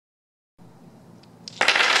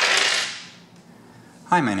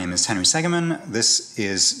Hi, my name is Henry Segerman. This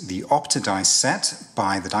is the Optidice set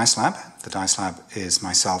by the Dice Lab. The Dice Lab is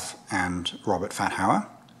myself and Robert Fathauer.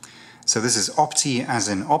 So this is Opti as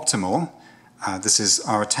in optimal. This is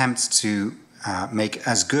our attempt to make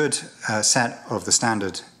as good a set of the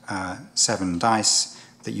standard 7 dice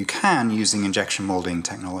that you can using injection molding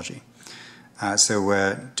technology. So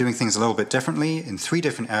we're doing things a little bit differently in 3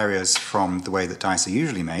 different areas from the way that dice are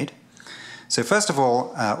usually made. So first of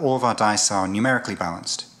all of our dice are numerically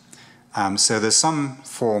balanced. So there's some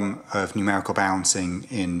form of numerical balancing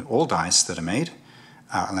in all dice that are made,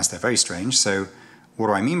 unless they're very strange. So what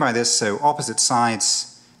do I mean by this? So opposite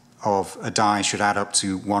sides of a die should add up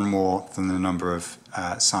to 1 more than the number of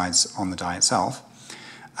sides on the die itself.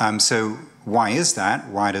 So why is that?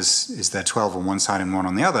 Why is there 12 on one side and 1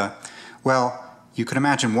 on the other? Well, you could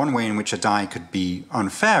imagine one way in which a die could be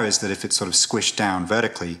unfair is that if it's sort of squished down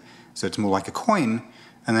vertically, so it's more like a coin,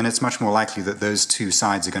 and then it's much more likely that those 2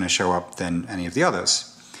 sides are going to show up than any of the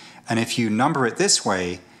others. And if you number it this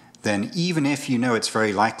way, then even if you know it's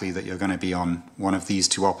very likely that you're going to be on one of these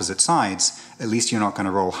 2 opposite sides, at least you're not going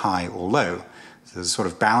to roll high or low. So there's sort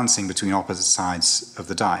of balancing between opposite sides of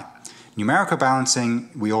the die. Numerical balancing,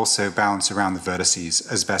 we also balance around the vertices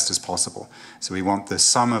as best as possible. So we want the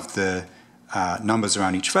sum of the numbers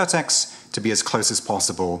around each vertex to be as close as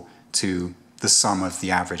possible to the sum of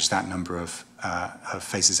the average, that number of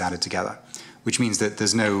faces added together, which means that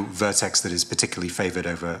there's no vertex that is particularly favored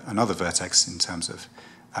over another vertex in terms of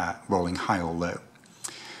rolling high or low.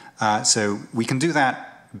 So we can do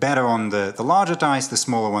that better on the larger dice. The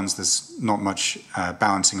smaller ones, there's not much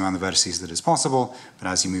balancing around the vertices that is possible, but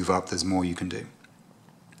as you move up, there's more you can do.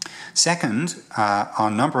 Second,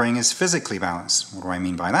 our numbering is physically balanced. What do I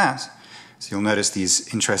mean by that? So you'll notice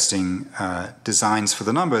these interesting designs for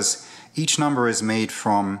the numbers. Each number is made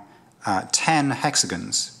from 10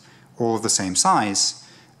 hexagons, all of the same size,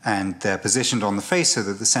 and they're positioned on the face so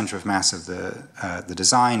that the center of mass of the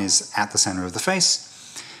design is at the center of the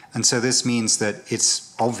face. And so this means that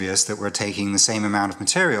it's obvious that we're taking the same amount of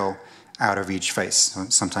material out of each face.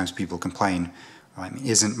 Sometimes people complain, I mean,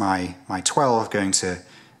 isn't my 12 going to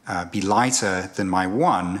be lighter than my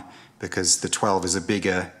 1 because the 12 is a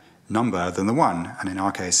bigger number than the 1, and in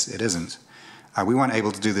our case it isn't. We weren't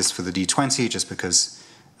able to do this for the D20 just because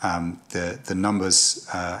the numbers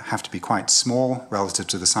have to be quite small relative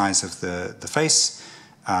to the size of the face.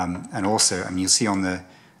 And also, I mean, you'll see on the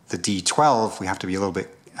D12, we have to be a little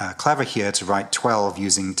bit clever here to write 12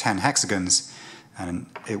 using 10 hexagons. And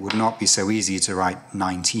it would not be so easy to write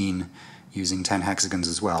 19 using 10 hexagons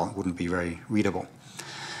as well. It wouldn't be very readable.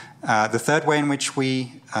 The third way in which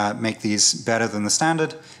we make these better than the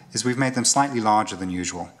standard is we've made them slightly larger than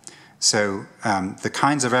usual. So the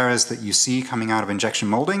kinds of errors that you see coming out of injection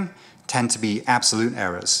molding tend to be absolute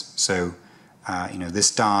errors. So this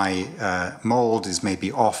die mold is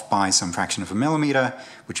maybe off by some fraction of a millimeter,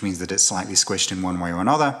 which means that it's slightly squished in one way or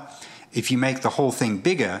another. If you make the whole thing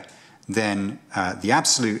bigger, then the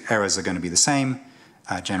absolute errors are going to be the same,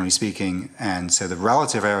 generally speaking, and so the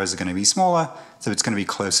relative errors are going to be smaller, so it's going to be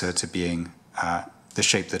closer to being the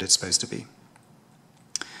shape that it's supposed to be.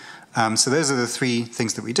 So those are the 3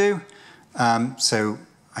 things that we do. So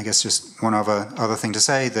I guess just one other thing to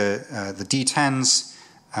say, the D10s,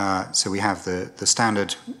 so we have the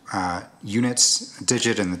standard units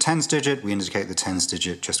digit and the tens digit. We indicate the tens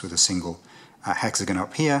digit just with a single hexagon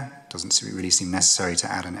up here. It doesn't really seem necessary to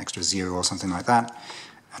add an extra 0 or something like that.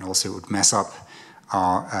 And also it would mess up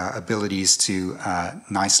our abilities to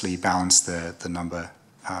nicely balance the number,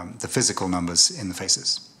 the physical numbers in the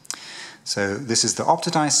faces. So this is the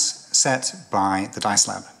Optidice set by the Dice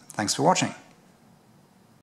Lab. Thanks for watching.